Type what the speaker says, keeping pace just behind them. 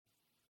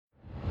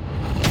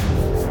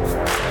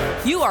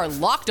You are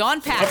Locked On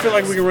Packers. I feel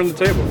like we can run the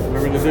table. We're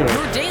going to do it.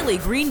 Your daily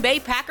Green Bay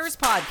Packers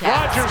podcast.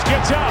 Rodgers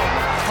gets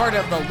out. Part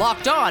of the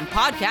Locked On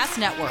Podcast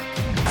Network.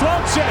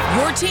 Floats it.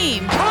 Your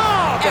team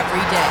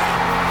every day.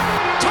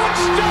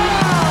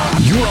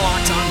 Touchdown! You are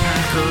Locked On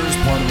Packers,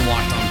 part of the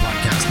Locked On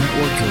Podcast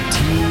Network, your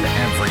team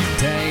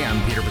every day.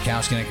 I'm Peter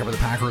Bukowski, and I cover the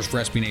Packers for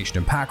SB Nation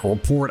and Packer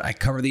Report. I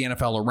cover the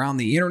NFL around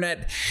the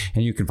internet,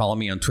 and you can follow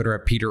me on Twitter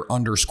at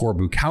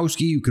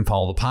Peter_Bukowski. You can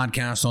follow the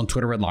podcast on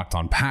Twitter at Locked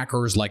On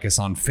Packers. Like us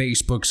on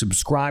Facebook.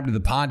 Subscribe to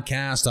the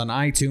podcast on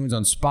iTunes,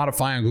 on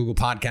Spotify, on Google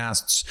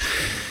Podcasts.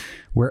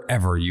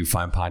 Wherever you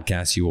find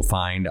podcasts, you will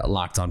find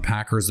Locked On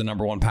Packers, the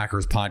number one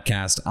Packers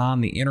podcast on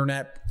the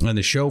internet, and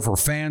the show for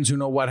fans who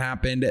know what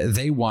happened.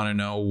 They want to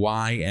know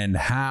why and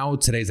how.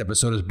 Today's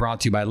episode is brought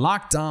to you by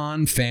Locked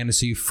On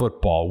Fantasy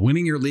Football.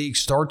 Winning your league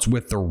starts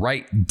with the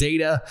right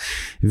data.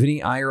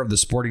 Vinny Iyer of the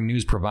Sporting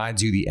News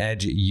provides you the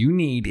edge you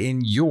need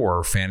in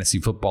your fantasy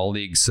football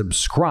league.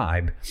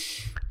 Subscribe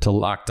to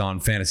Locked On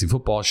Fantasy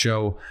Football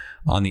Show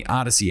on the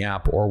Odyssey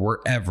app or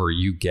wherever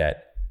you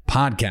get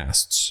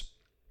podcasts.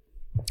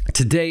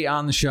 Today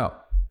on the show,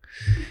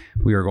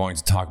 we are going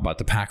to talk about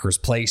the Packers'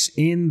 place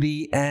in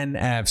the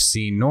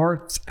NFC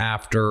North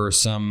after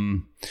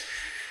some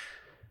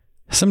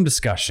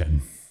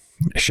discussion,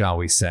 shall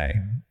we say.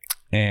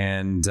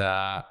 And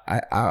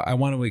I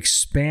want to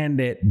expand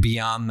it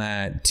beyond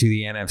that to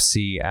the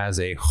NFC as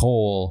a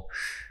whole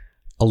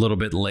a little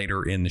bit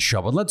later in the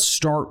show. But let's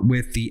start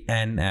with the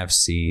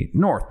NFC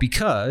North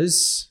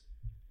because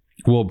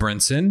Will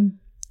Brinson,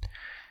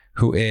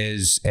 who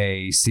is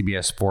a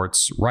CBS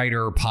Sports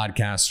writer,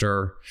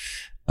 podcaster,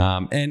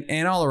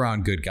 and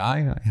all-around good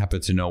guy. I happen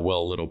to know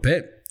Will a little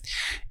bit.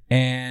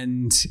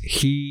 And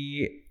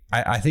he,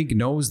 I think,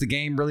 knows the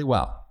game really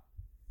well.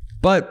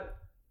 But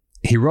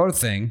he wrote a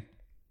thing.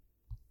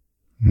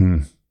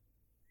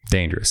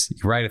 Dangerous.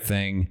 You write a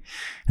thing,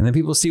 and then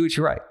people see what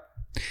you write.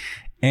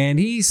 And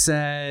he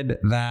said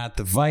that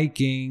the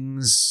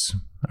Vikings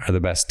are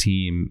the best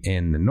team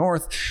in the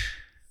North,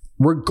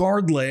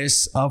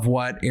 regardless of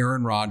what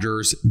Aaron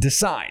Rodgers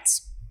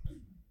decides.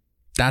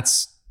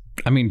 That's,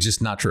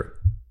 just not true.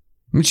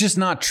 It's just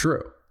not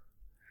true.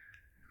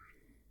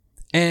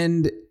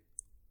 And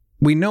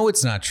we know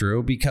it's not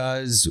true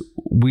because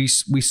we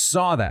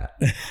saw that.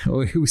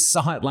 We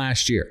saw it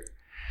last year.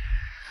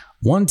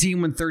 One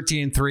team went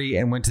 13-3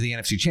 and went to the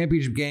NFC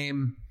Championship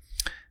game.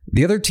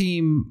 The other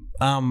team,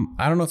 I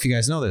don't know if you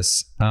guys know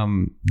this,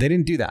 they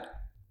didn't do that.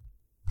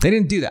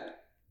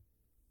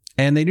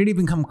 And they didn't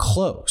even come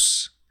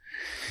close.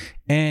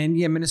 And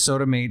yeah,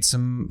 Minnesota made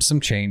some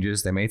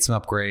changes. They made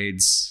some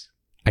upgrades,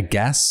 I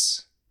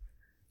guess.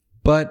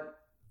 But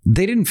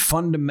they didn't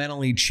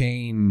fundamentally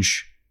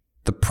change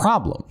the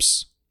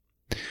problems.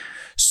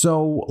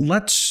 So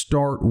let's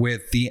start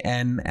with the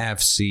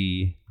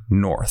NFC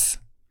North.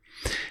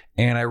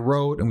 And I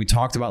wrote, and we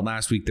talked about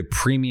last week, the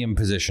premium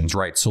positions,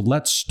 right? So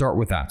let's start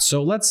with that.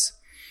 So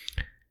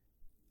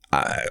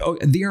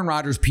the Aaron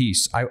Rodgers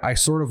piece, I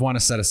sort of want to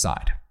set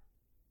aside.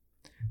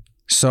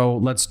 So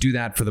let's do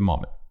that for the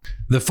moment.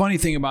 The funny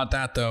thing about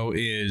that, though,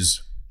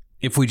 is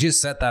if we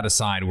just set that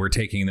aside, we're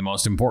taking the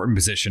most important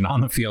position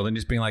on the field and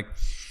just being like,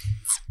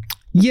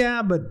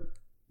 yeah, but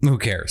who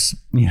cares?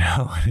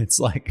 It's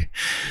like,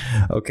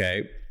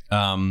 okay.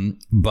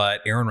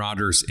 But Aaron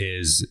Rodgers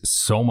is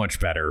so much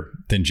better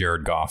than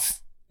Jared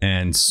Goff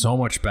and so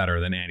much better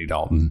than Andy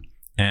Dalton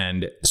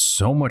and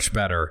so much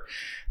better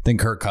than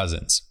Kirk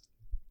Cousins.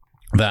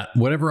 That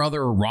whatever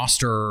other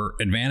roster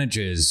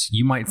advantages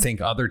you might think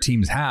other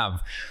teams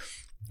have,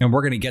 and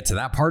we're going to get to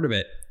that part of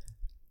it,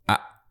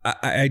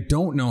 I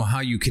don't know how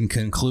you can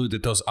conclude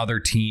that those other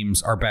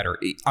teams are better.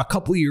 A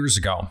couple of years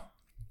ago,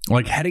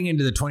 like heading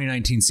into the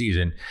 2019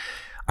 season,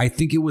 I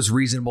think it was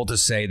reasonable to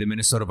say the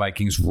Minnesota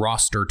Vikings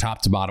roster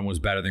top to bottom was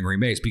better than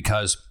Green Bay's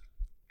because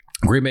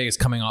Green Bay is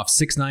coming off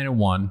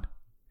 6-9-1.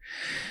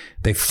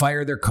 They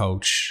fire their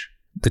coach.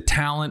 The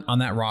talent on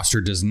that roster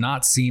does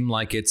not seem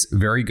like it's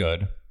very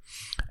good.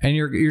 And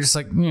you're just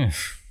like, no,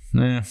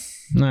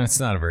 it's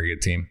not a very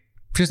good team.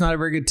 It's just not a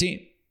very good team.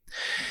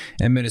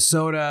 And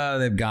Minnesota,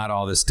 they've got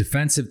all this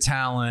defensive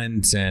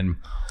talent, and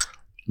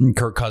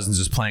Kirk Cousins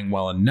is playing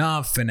well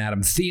enough, and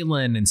Adam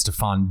Thielen and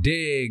Stephon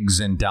Diggs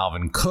and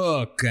Dalvin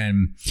Cook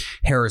and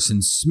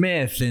Harrison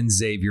Smith and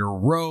Xavier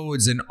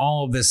Rhodes and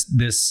all of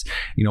this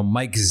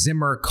Mike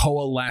Zimmer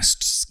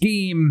coalesced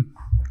scheme.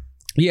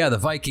 Yeah, the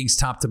Vikings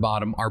top to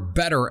bottom are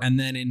better. And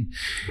then in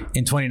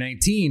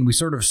 2019, we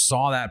sort of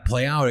saw that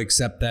play out,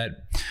 except that,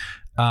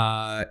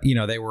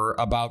 they were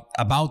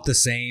about the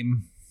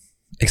same,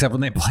 except when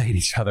they played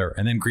each other.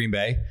 And then Green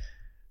Bay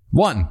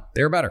won.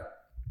 They were better.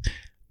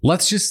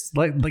 Let's just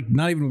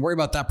not even worry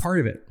about that part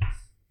of it.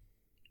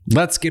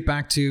 Let's get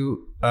back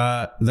to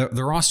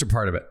the roster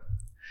part of it.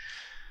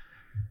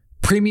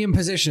 Premium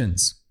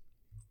positions.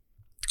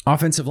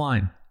 Offensive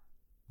line.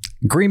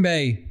 Green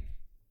Bay,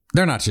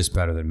 they're not just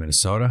better than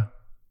Minnesota.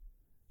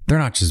 They're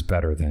not just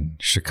better than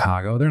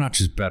Chicago. They're not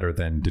just better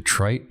than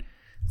Detroit.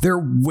 They're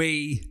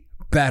way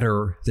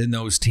better than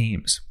those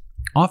teams.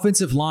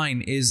 Offensive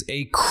line is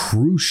a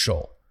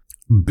crucial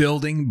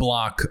building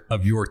block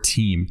of your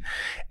team.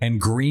 And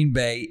Green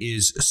Bay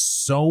is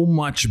so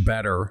much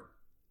better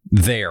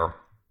there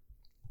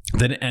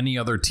than any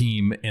other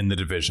team in the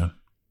division.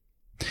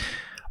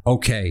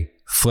 Okay,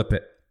 flip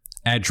it.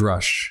 Edge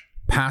rush,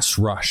 pass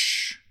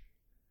rush.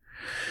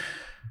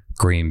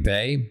 Green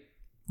Bay,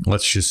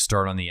 let's just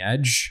start on the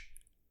edge.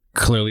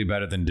 Clearly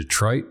better than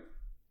Detroit.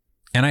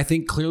 And I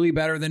think clearly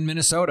better than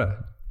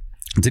Minnesota.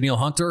 Danielle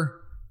Hunter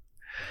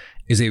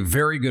is a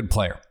very good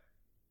player.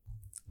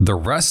 The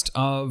rest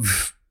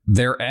of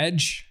their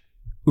edge,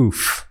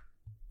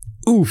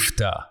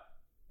 oofta.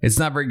 It's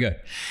not very good.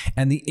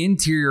 And the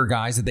interior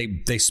guys that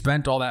they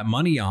spent all that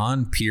money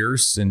on,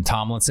 Pierce and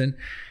Tomlinson,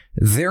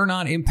 they're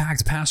not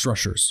impact pass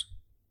rushers.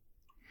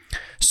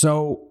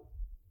 So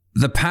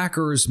the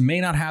Packers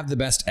may not have the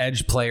best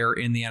edge player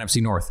in the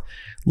NFC North.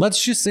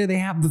 Let's just say they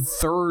have the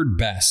third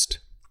best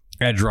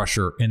edge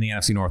rusher in the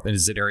NFC North, and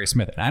it's Zadarius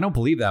Smith. And I don't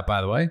believe that,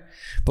 by the way,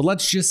 but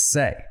let's just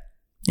say,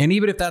 and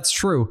even if that's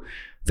true,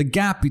 the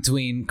gap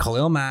between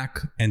Khalil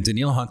Mack and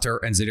Danielle Hunter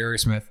and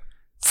Zadarius Smith,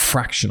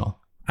 fractional.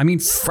 I mean,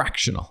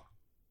 fractional.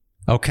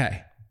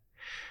 Okay.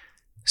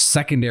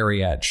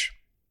 Secondary edge.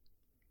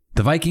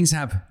 The Vikings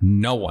have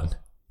no one.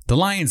 The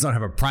Lions don't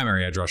have a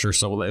primary edge rusher,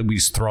 so we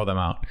just throw them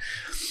out.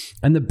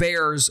 And the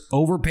Bears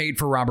overpaid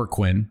for Robert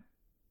Quinn.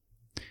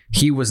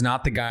 He was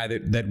not the guy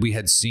that we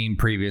had seen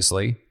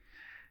previously.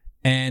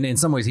 And in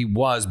some ways he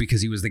was,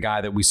 because he was the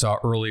guy that we saw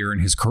earlier in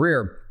his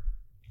career.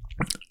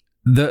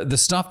 The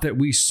stuff that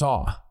we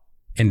saw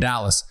in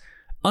Dallas,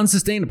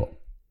 unsustainable.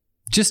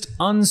 Just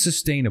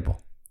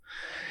unsustainable.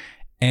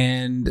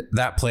 And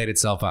that played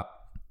itself out.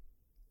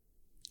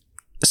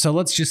 So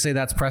let's just say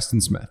that's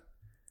Preston Smith.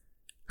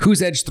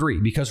 Who's edge 3?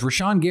 Because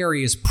Rashawn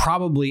Gary is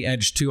probably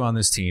edge 2 on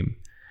this team.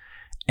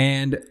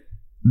 And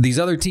these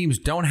other teams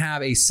don't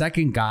have a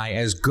second guy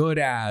as good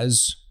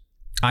as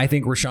I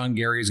think Rashawn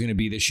Gary is going to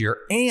be this year.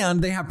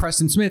 And they have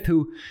Preston Smith,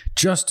 who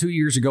just 2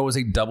 years ago was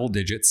a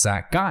double-digit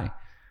sack guy.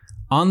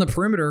 On the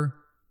perimeter,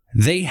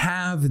 they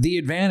have the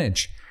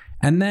advantage.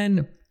 And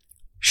then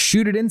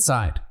shoot it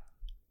inside.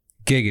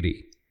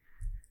 Giggity.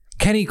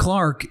 Kenny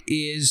Clark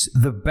is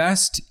the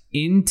best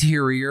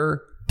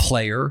interior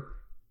player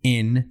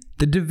in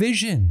the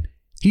division.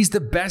 He's the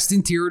best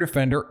interior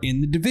defender in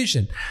the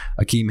division.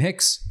 Akeem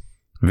Hicks,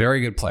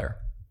 very good player.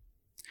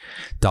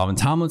 Dalvin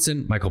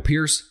Tomlinson, Michael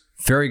Pierce,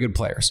 very good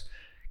players.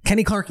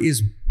 Kenny Clark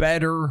is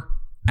better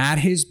at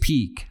his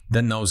peak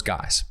than those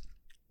guys.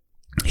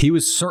 He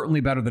was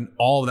certainly better than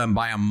all of them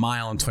by a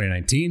mile in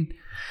 2019.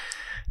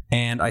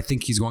 And I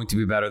think he's going to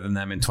be better than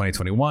them in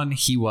 2021.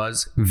 He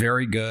was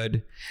very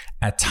good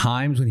at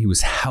times when he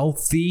was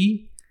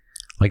healthy,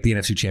 like the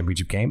NFC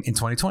Championship game in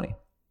 2020.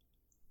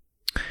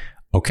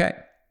 Okay.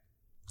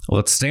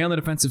 Let's stay on the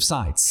defensive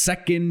side.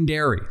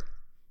 Secondary.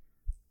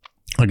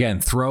 Again,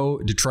 throw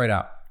Detroit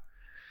out.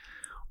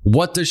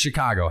 What does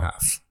Chicago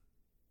have?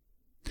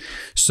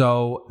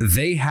 So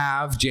they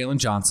have Jalen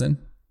Johnson.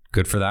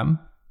 Good for them.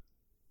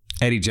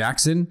 Eddie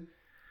Jackson,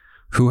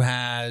 who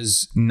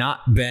has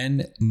not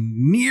been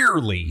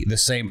nearly the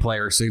same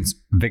player since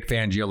Vic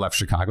Fangio left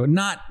Chicago.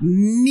 Not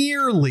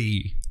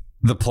nearly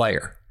the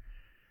player.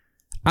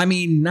 I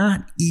mean,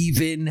 not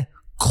even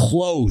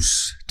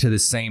close to the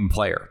same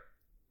player.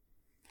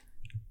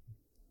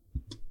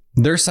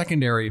 Their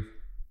secondary,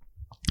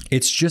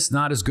 it's just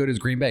not as good as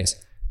Green Bay's.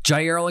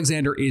 Jair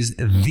Alexander is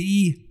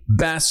the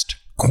best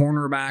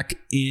cornerback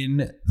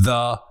in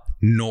the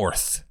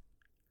North.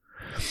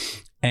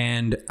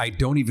 And I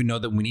don't even know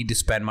that we need to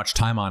spend much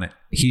time on it.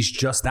 He's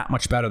just that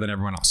much better than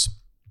everyone else.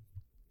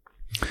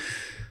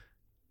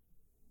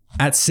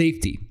 At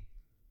safety,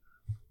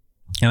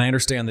 and I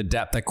understand the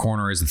depth at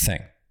corner is a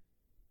thing,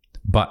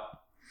 but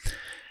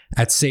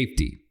at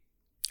safety,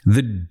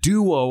 the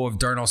duo of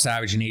Darnell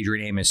Savage and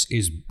Adrian Amos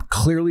is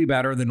clearly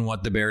better than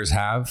what the Bears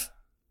have.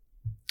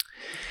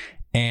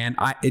 And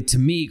to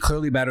me,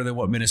 clearly better than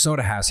what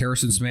Minnesota has.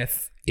 Harrison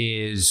Smith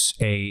is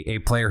a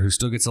player who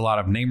still gets a lot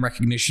of name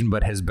recognition,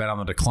 but has been on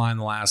the decline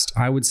the last,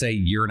 I would say,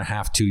 year and a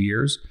half, 2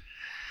 years.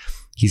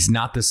 He's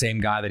not the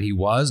same guy that he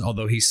was,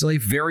 although he's still a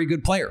very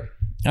good player.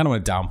 I don't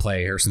want to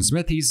downplay Harrison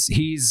Smith.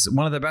 He's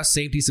one of the best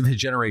safeties of his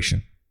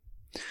generation.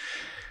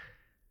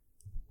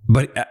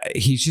 But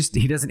he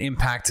doesn't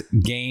impact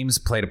games,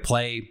 play to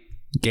play,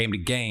 game to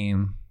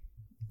game,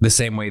 the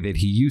same way that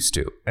he used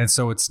to. And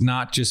so it's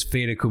not just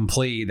fait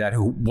accompli that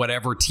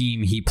whatever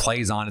team he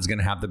plays on is going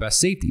to have the best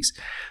safeties.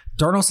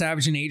 Darnell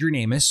Savage and Adrian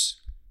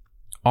Amos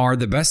are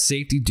the best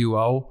safety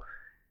duo,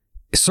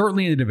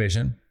 certainly in the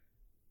division,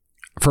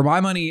 for my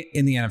money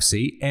in the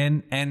NFC,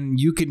 and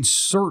you can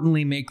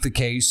certainly make the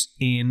case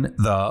in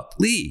the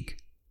league.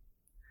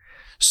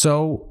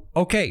 So,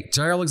 okay,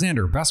 Jair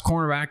Alexander, best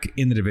cornerback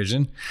in the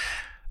division,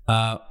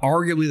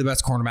 arguably the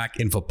best cornerback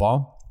in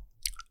football,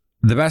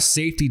 the best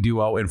safety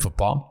duo in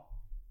football.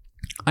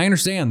 I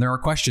understand there are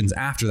questions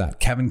after that.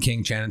 Kevin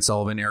King, Shannon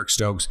Sullivan, Eric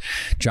Stokes,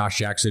 Josh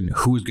Jackson,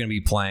 who is going to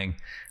be playing?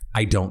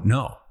 I don't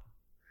know.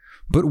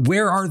 But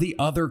where are the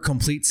other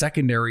complete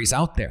secondaries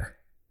out there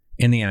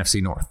in the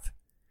NFC North?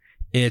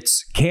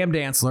 It's Cam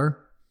Dantzler,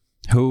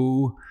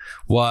 who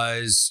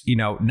was,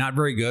 not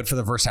very good for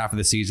the first half of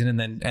the season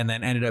and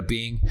then ended up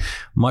being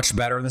much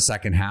better in the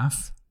second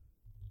half.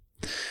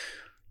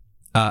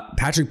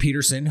 Patrick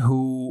Peterson,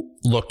 who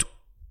looked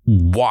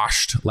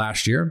washed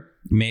last year.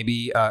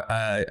 Maybe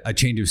a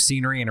change of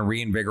scenery and a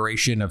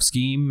reinvigoration of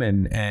scheme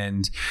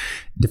and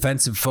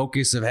defensive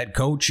focus of head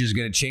coach is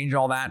going to change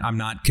all that. I'm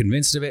not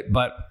convinced of it,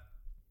 but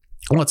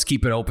let's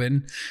keep it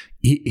open.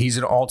 He's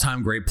an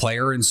all-time great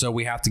player, and so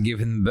we have to give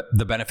him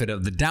the benefit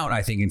of the doubt,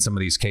 I think, in some of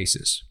these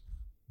cases.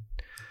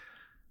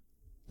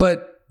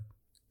 But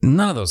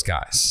none of those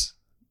guys.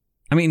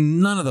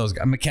 None of those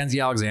guys. Mackenzie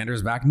Alexander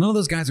is back. None of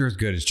those guys are as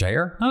good as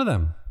Jair. None of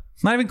them.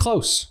 Not even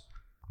close.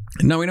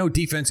 Now, we know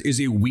defense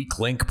is a weak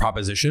link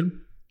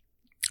proposition.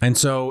 And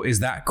so is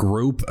that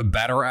group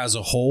better as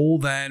a whole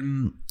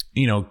than,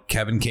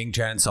 Kevin King,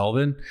 Chad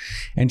Sullivan,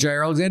 and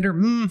Jair Alexander?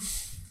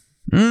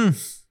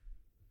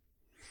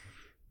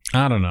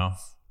 I don't know.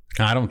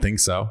 I don't think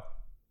so.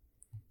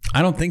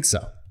 I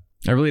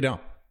really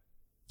don't.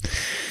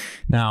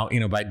 Now,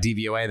 by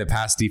DVOA, the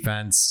pass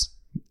defense,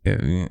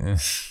 you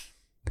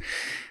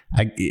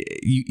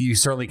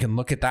certainly can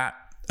look at that.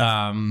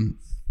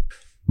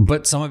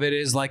 But some of it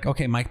is like,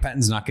 okay, Mike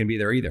Pettine's not going to be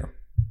there either.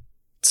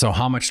 So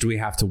how much do we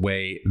have to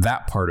weigh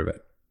that part of it?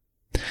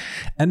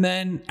 And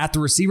then at the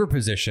receiver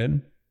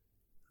position,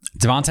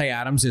 Davante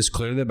Adams is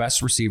clearly the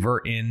best receiver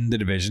in the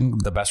division,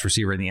 the best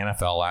receiver in the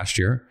NFL last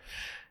year.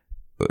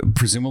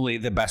 Presumably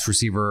the best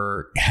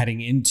receiver heading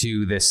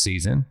into this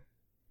season.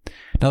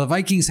 Now, the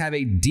Vikings have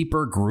a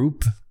deeper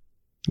group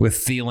with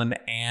Thielen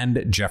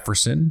and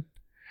Jefferson,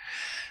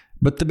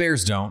 but the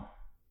Bears don't.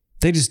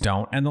 They just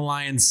don't. And the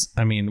Lions,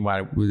 what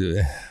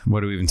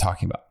are we even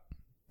talking about?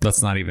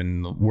 Let's not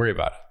even worry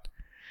about it.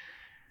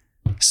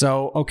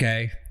 So,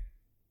 okay,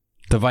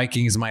 the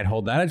Vikings might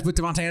hold that edge, but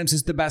Davante Adams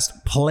is the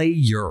best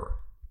player.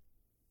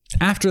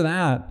 After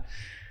that,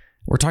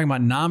 we're talking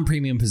about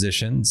non-premium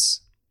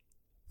positions.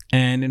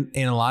 And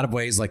in a lot of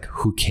ways, like,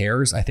 who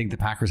cares? I think the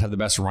Packers have the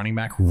best running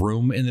back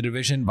room in the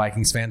division.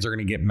 Vikings fans are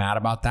going to get mad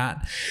about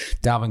that.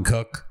 Dalvin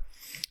Cook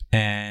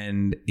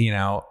and,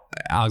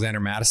 Alexander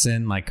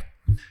Mattison, like,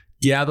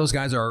 yeah, those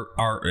guys are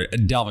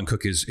Dalvin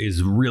Cook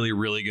is really,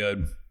 really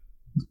good.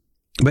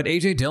 But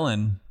A.J.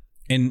 Dillon,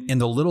 in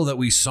the little that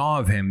we saw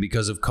of him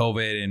because of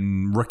COVID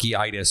and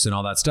rookie-itis and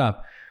all that stuff,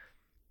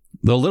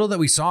 the little that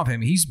we saw of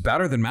him, he's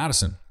better than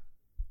Madison.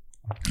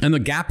 And the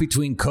gap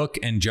between Cook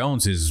and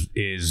Jones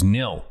is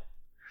nil.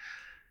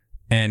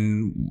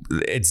 And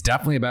it's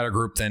definitely a better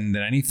group than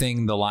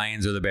anything the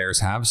Lions or the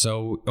Bears have.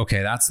 So,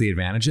 okay, that's the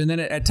advantage. And then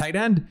at tight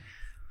end,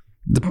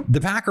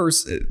 the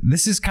Packers,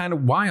 this is kind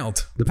of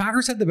wild. The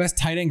Packers have the best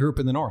tight end group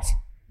in the North.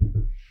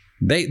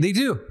 They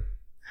do.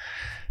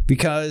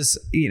 Because,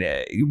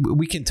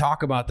 we can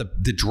talk about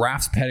the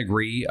draft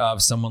pedigree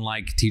of someone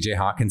like TJ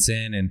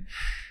Hawkinson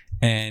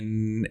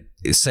and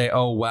say,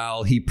 oh,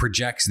 well, he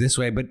projects this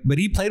way. But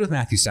he played with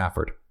Matthew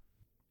Stafford.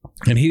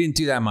 And he didn't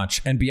do that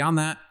much. And beyond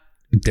that,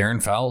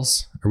 Darren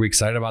Fells, are we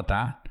excited about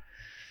that?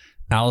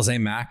 Alize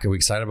Mack, are we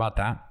excited about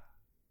that?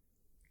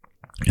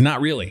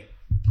 Not really.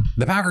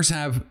 The Packers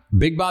have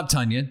Big Bob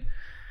Tunyon,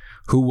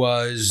 who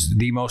was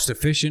the most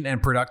efficient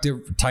and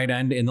productive tight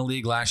end in the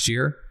league last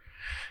year.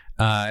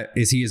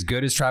 Is he as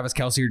good as Travis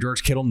Kelce or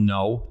George Kittle?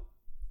 No.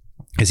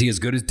 Is he as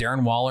good as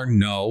Darren Waller?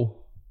 No.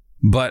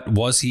 But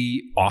was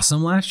he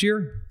awesome last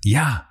year?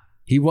 Yeah,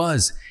 he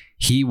was.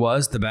 He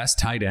was the best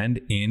tight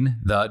end in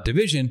the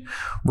division,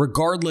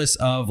 regardless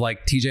of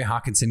like TJ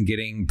Hawkinson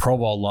getting Pro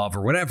Bowl love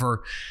or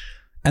whatever.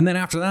 And then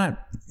after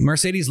that,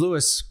 Mercedes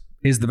Lewis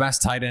is the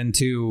best tight end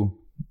too,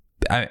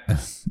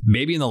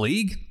 maybe in the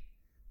league.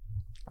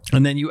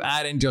 And then you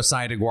add in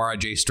Josiah DeGuara,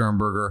 Jay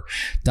Sternberger,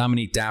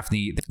 Dominique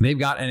Daphne. They've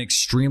got an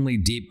extremely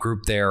deep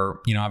group there.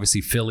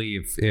 Obviously Philly,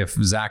 if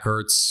Zach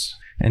Ertz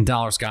and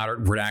Dallas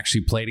Goedert were to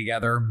actually play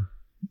together,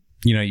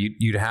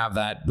 you'd have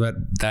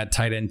that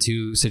tight end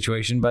 2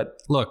 situation.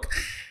 But look,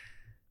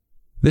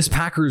 this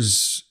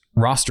Packers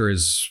roster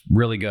is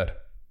really good.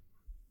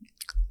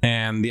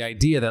 And the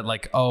idea that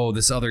like, oh,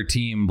 this other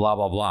team, blah,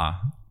 blah, blah.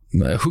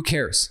 Who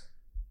cares?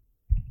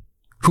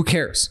 Who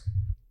cares?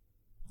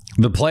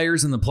 The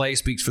players and the play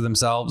speaks for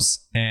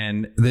themselves.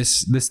 And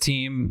this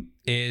team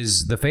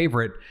is the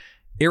favorite,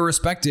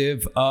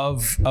 irrespective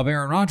of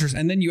Aaron Rodgers.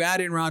 And then you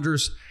add in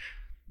Rodgers.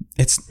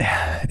 It's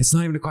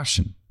not even a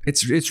question.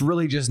 It's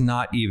really just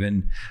not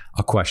even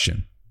a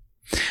question.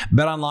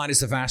 BetOnline is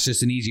the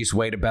fastest and easiest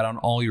way to bet on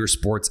all your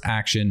sports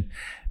action.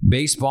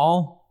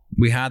 Baseball,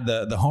 we had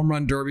the home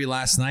run derby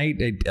last night,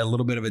 a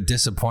little bit of a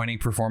disappointing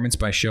performance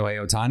by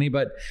Shohei Ohtani,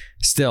 but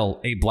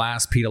still a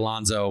blast. Pete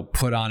Alonso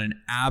put on an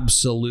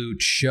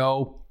absolute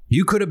show.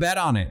 You could have bet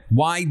on it.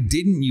 Why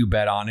didn't you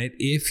bet on it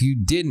if you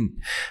didn't?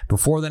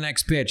 Before the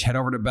next pitch, head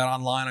over to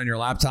BetOnline on your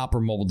laptop or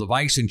mobile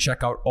device and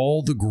check out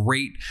all the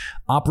great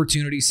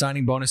opportunity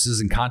signing bonuses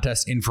and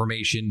contest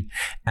information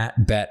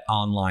at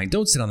BetOnline.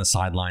 Don't sit on the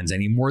sidelines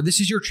anymore.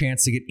 This is your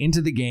chance to get into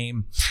the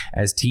game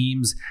as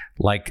teams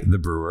like the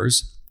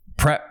Brewers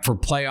prep for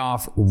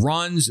playoff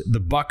runs.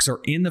 The Bucs are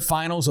in the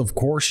finals. Of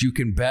course, you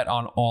can bet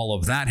on all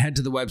of that. Head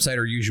to the website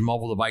or use your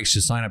mobile device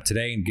to sign up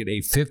today and get a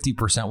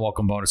 50%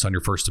 welcome bonus on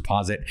your first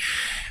deposit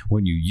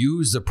when you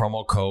use the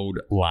promo code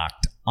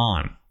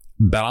LOCKEDON.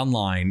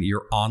 BetOnline,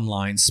 your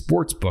online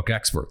sportsbook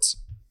experts.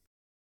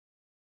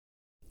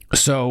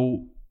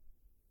 So,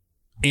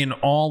 in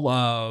all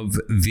of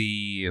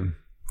the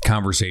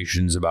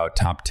conversations about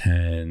top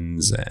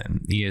 10s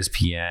and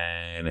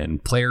ESPN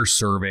and player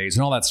surveys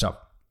and all that stuff,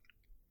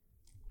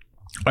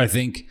 I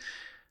think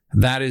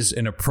that is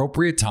an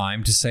appropriate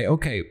time to say,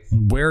 okay,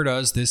 where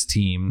does this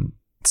team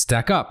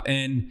stack up?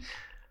 And,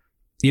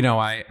 you know,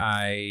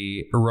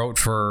 I wrote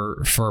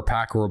for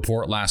Packer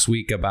Report last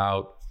week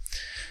about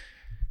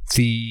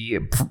the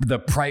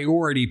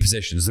priority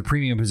positions, the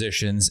premium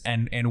positions,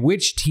 and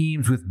which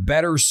teams with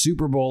better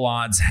Super Bowl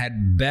odds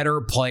had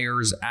better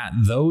players at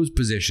those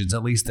positions,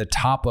 at least the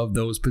top of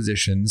those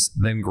positions,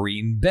 than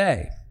Green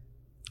Bay.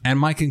 And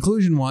my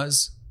conclusion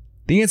was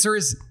the answer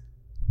is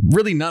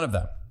really none of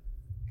them.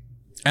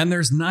 And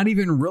there's not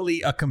even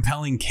really a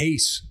compelling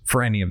case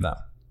for any of them,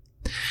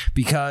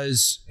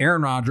 because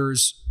Aaron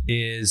Rodgers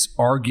is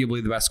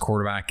arguably the best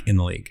quarterback in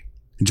the league.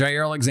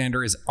 Jair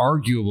Alexander is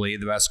arguably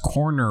the best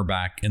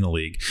cornerback in the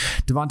league.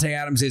 Devontae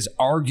Adams is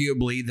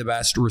arguably the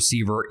best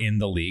receiver in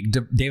the league.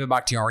 David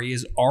Bakhtiari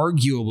is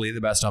arguably the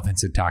best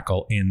offensive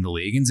tackle in the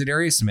league. And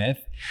Zadarius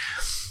Smith,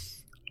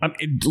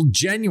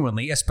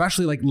 genuinely,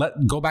 especially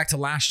go back to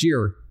last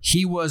year,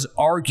 he was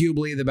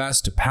arguably the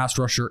best pass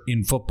rusher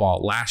in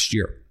football last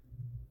year.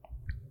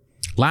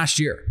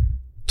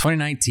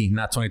 2019,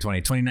 not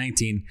 2020,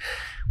 2019.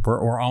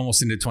 We're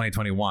almost into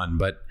 2021,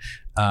 but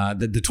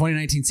the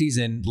 2019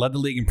 season led the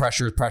league in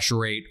pressure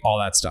rate, all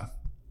that stuff.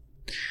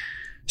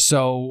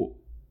 So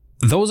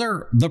those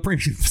are the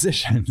premium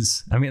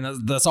positions. I mean,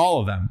 that's all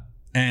of them.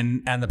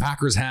 And the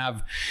Packers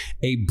have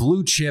a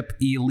blue chip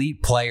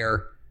elite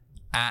player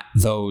at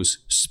those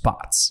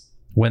spots.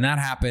 When that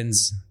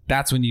happens,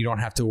 that's when you don't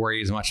have to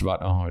worry as much about,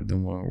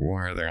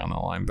 where are they on the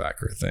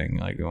linebacker thing?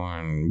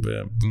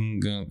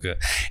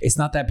 It's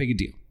not that big a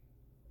deal.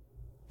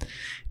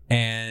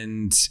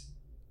 And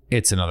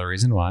it's another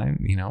reason why,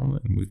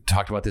 we've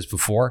talked about this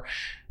before.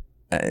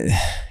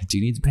 Do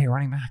you need to pay a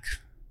running back?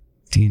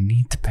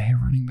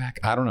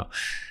 I don't know.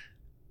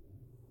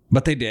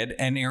 But they did.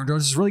 And Aaron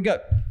Jones is really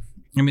good.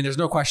 I mean, there's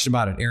no question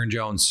about it. Aaron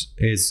Jones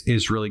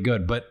is really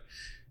good. But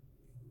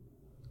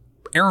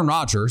Aaron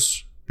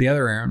Rodgers, the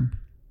other Aaron,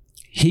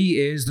 he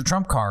is the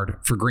trump card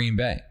for Green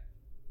Bay.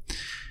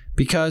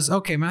 Because,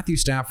 okay, Matthew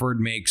Stafford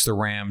makes the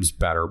Rams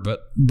better,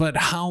 but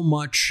how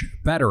much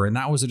better? And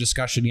that was a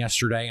discussion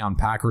yesterday on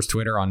Packers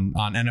Twitter, on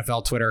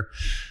NFL Twitter.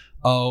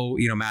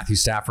 Matthew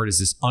Stafford is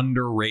this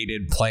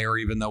underrated player,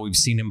 even though we've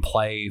seen him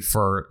play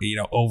for,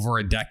 over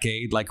a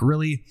decade. Like,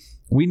 really,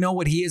 we know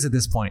what he is at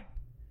this point.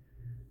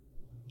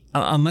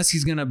 Unless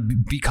he's going to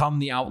become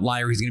the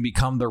outlier, he's going to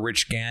become the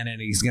Rich Gannon,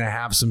 and he's going to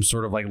have some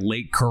sort of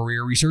late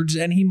career resurgence.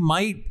 And he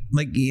might,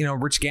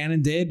 Rich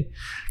Gannon did.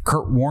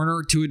 Kurt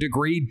Warner, to a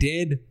degree,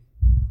 did.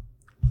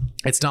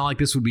 It's not like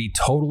this would be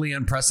totally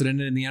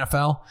unprecedented in the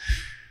NFL,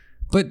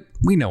 but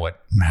we know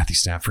what Matthew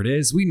Stafford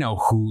is. We know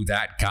who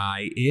that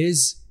guy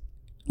is.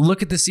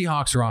 Look at the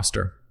Seahawks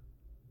roster.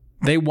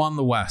 They won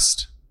the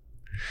West.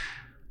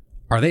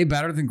 Are they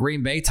better than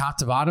Green Bay top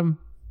to bottom?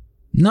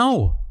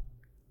 No.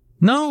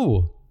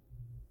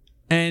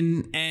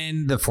 And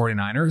the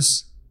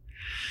 49ers,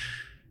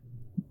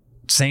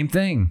 same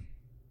thing.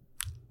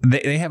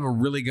 They have a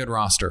really good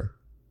roster.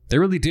 They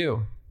really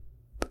do.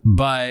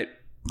 But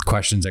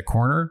questions at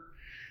corner.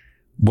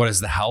 What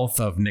is the health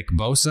of Nick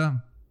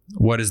Bosa?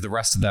 What is the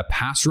rest of that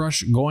pass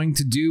rush going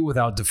to do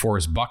without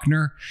DeForest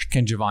Buckner?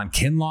 Can Javon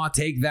Kinlaw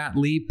take that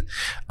leap?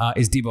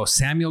 Is Deebo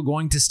Samuel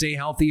going to stay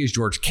healthy? Is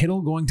George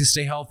Kittle going to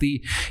stay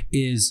healthy?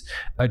 Is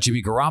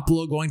Jimmy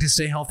Garoppolo going to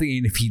stay healthy?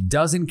 And if he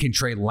doesn't, can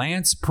Trey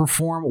Lance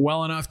perform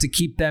well enough to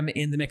keep them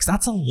in the mix?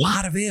 That's a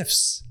lot of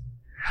ifs.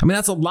 I mean,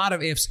 that's a lot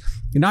of ifs,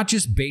 not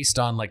just based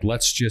on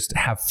let's just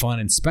have fun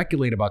and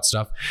speculate about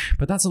stuff,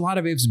 but that's a lot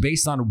of ifs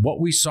based on what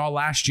we saw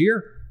last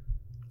year.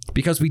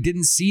 Because we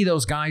didn't see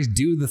those guys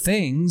do the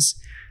things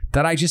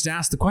that I just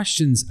asked the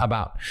questions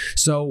about.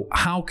 So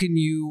how can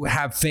you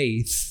have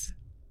faith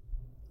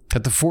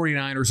that the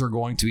 49ers are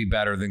going to be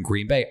better than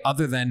Green Bay,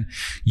 other than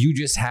you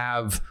just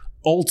have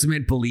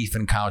ultimate belief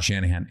in Kyle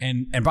Shanahan?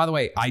 And by the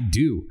way, I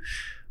do,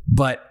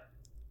 but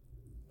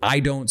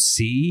I don't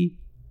see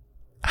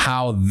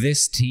how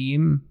this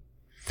team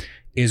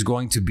is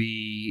going to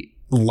be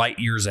light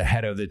years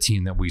ahead of the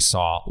team that we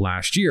saw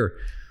last year.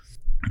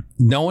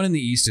 No one in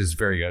the East is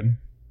very good.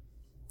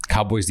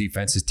 Cowboys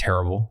defense is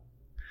terrible.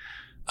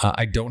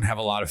 I don't have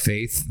a lot of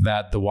faith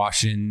that the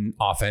Washington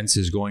offense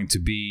is going to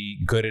be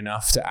good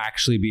enough to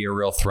actually be a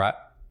real threat.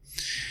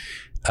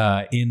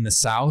 In the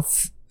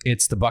South,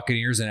 it's the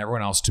Buccaneers and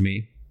everyone else to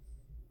me.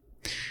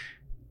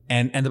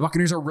 And the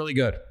Buccaneers are really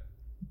good.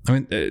 I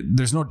mean,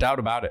 there's no doubt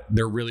about it.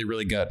 They're really,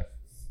 really good.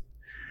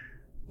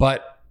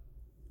 But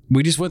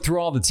we just went through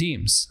all the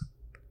teams.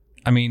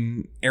 I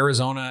mean,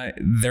 Arizona,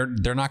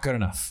 they're not good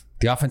enough.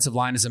 The offensive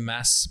line is a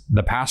mess.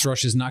 The pass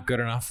rush is not good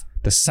enough.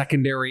 The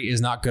secondary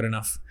is not good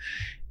enough.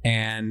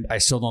 And I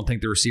still don't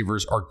think the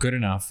receivers are good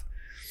enough.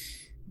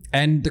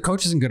 And the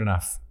coach isn't good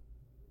enough.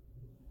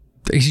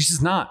 He's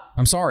just not.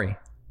 I'm sorry.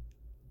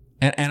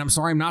 And I'm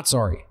sorry I'm not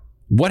sorry.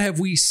 What have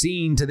we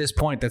seen to this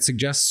point that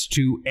suggests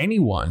to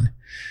anyone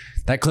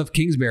that Cliff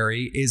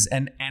Kingsbury is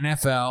an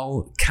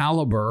NFL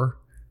caliber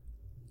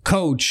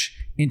coach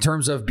in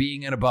terms of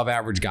being an above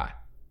average guy?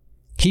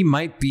 He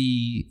might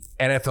be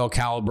NFL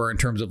caliber in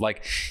terms of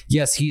like,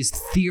 yes, he's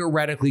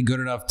theoretically good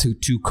enough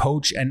to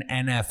coach an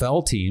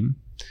NFL team,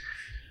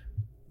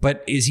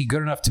 but is he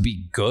good enough to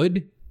be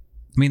good?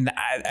 I mean,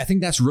 I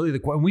think that's really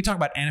when we talk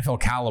about NFL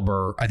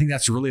caliber, I think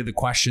that's really the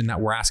question that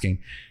we're asking.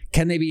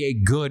 Can they be a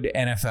good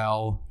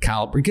NFL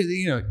caliber? Because,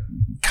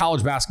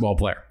 college basketball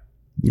player.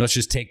 Let's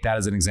just take that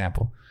as an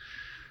example.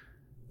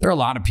 There are a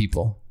lot of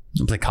people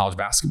who play college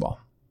basketball.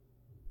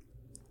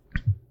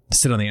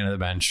 Sit on the end of the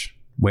bench,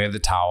 wave the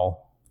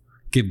towel,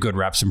 give good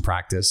reps in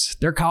practice.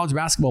 They're college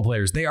basketball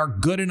players. They are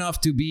good enough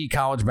to be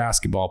college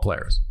basketball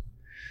players.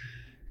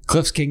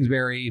 Cliff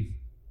Kingsbury,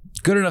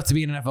 good enough to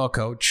be an NFL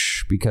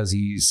coach because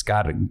he's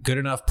got a good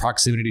enough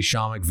proximity to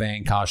Sean McVay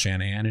and Kyle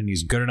Shanahan, and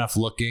he's good enough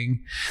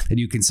looking that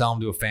you can sell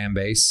him to a fan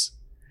base.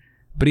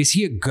 But is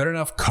he a good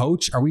enough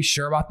coach? Are we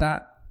sure about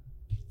that?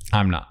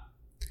 I'm not.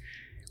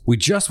 We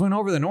just went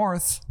over the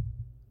North,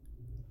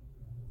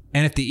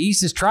 and if the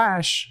East is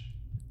trash,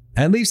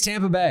 it leaves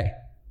Tampa Bay.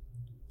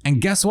 And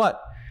guess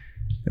what?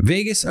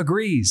 Vegas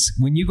agrees.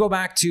 When you go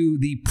back to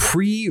the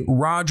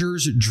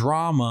pre-Rodgers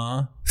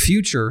drama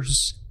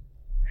futures,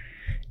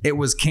 it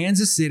was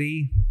Kansas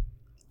City,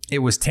 it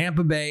was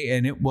Tampa Bay,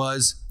 and it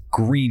was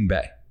Green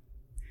Bay.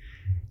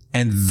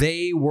 And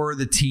they were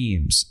the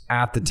teams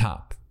at the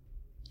top.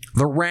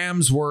 The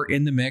Rams were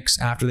in the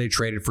mix after they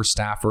traded for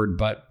Stafford,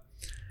 but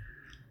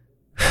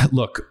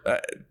look,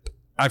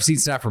 I've seen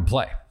Stafford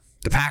play.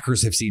 The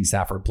Packers have seen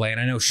Stafford play,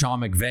 and I know Sean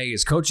McVay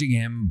is coaching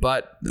him,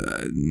 but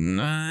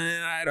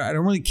I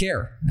don't really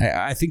care.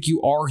 I think you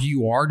are who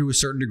you are to a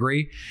certain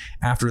degree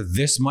after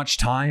this much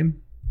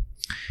time.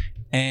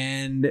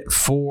 And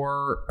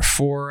for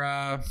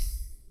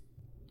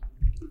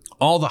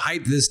all the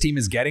hype this team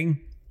is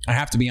getting, I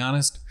have to be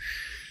honest,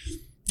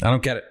 I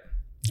don't get it.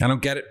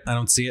 I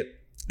don't see it.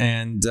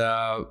 And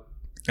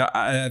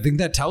I think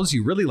that tells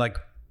you really, like,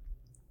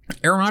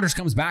 Aaron Rodgers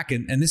comes back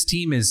and this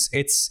team it's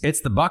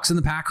the Bucs and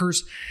the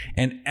Packers,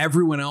 and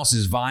everyone else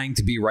is vying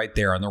to be right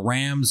there. And the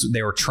Rams,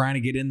 they were trying to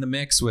get in the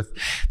mix with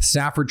the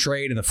Stafford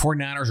trade, and the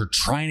 49ers are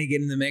trying to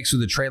get in the mix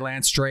with the Trey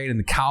Lance trade, and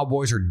the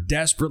Cowboys are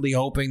desperately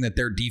hoping that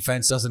their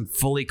defense doesn't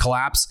fully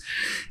collapse,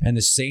 and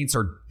the Saints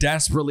are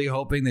desperately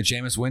hoping that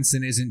Jameis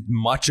Winston isn't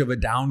much of a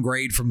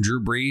downgrade from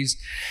Drew Brees.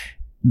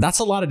 That's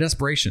a lot of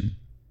desperation.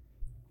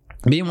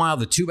 Meanwhile,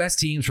 the two best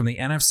teams from the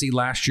NFC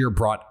last year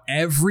brought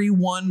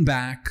everyone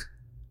back,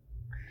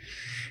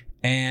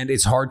 and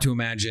it's hard to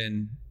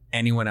imagine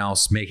anyone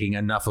else making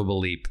enough of a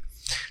leap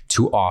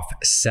to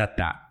offset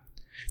that.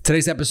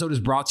 Today's episode is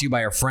brought to you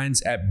by our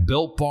friends at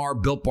Built Bar.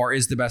 Built Bar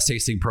is the best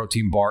tasting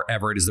protein bar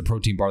ever. It is the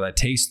protein bar that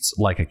tastes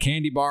like a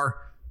candy bar.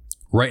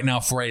 Right now,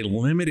 for a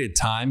limited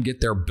time,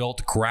 get their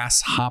Built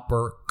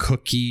Grasshopper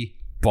Cookie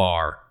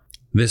Bar.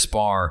 This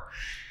bar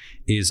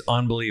is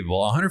unbelievable.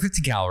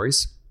 150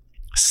 calories,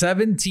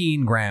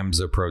 17 grams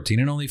of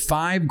protein, and only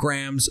 5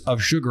 grams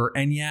of sugar,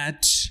 and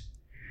yet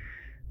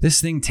this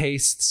thing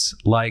tastes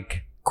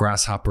like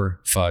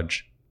grasshopper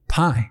fudge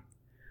pie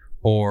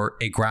or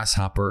a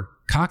grasshopper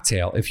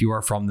cocktail. If you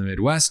are from the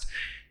Midwest,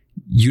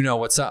 you know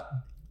what's up.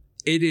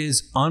 It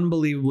is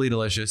unbelievably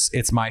delicious.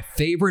 It's my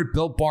favorite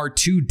Built Bar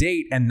to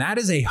date, and that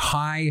is a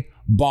high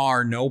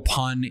bar, no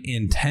pun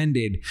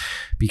intended,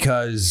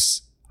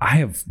 because I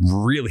have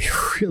really,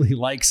 really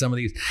liked some of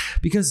these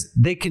because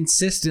they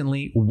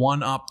consistently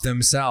one-up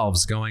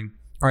themselves, going,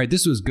 all right,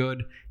 this was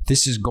good.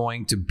 This is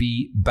going to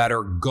be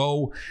better.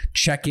 Go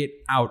check it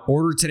out.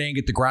 Order today and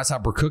get the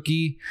grasshopper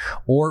cookie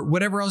or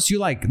whatever else you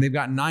like. They've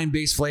got 9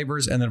 base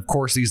flavors. And then, of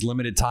course, these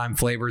limited time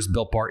flavors.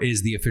 Built Bar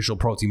is the official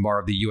protein bar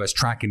of the U.S.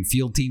 track and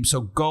field team.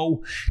 So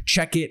go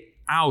check it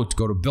out.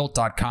 Go to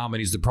built.com and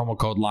use the promo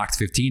code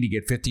LOCKED15 to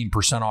get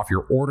 15% off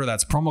your order.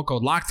 That's promo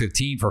code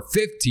LOCKED15 for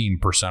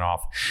 15%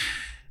 off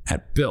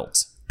at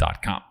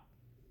built.com.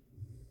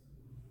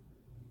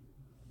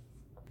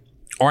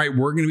 All right,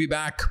 we're going to be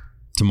back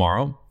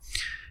tomorrow.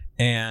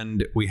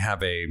 And we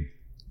have a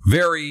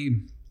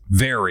very,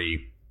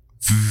 very,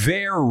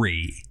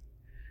 very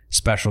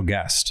special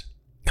guest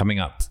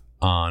coming up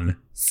on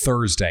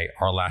Thursday,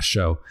 our last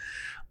show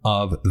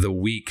of the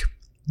week.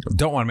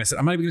 Don't want to miss it.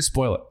 I'm not even going to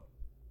spoil it,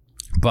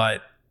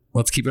 but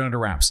let's keep it under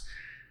wraps.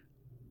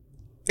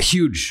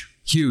 Huge,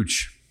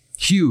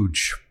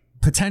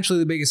 potentially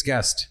the biggest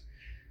guest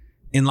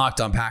in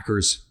Locked On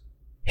Packers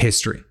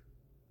history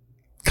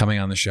coming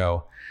on the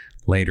show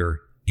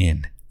later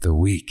in the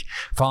week.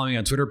 Follow me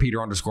on Twitter,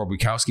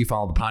 Peter_Bukowski.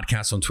 Follow the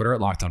podcast on Twitter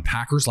at Locked On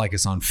Packers. Like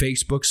us on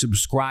Facebook.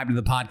 Subscribe to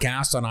the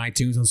podcast on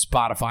iTunes, on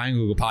Spotify, and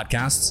Google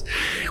Podcasts.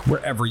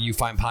 Wherever you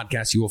find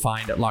podcasts, you will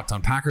find Locked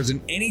On Packers.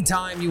 And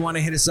anytime you want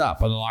to hit us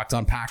up on the Locked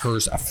On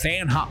Packers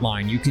fan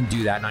hotline, you can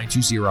do that,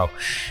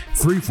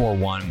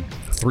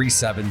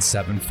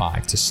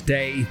 920-341-3775, to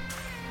stay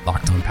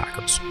Locked On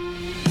Packers.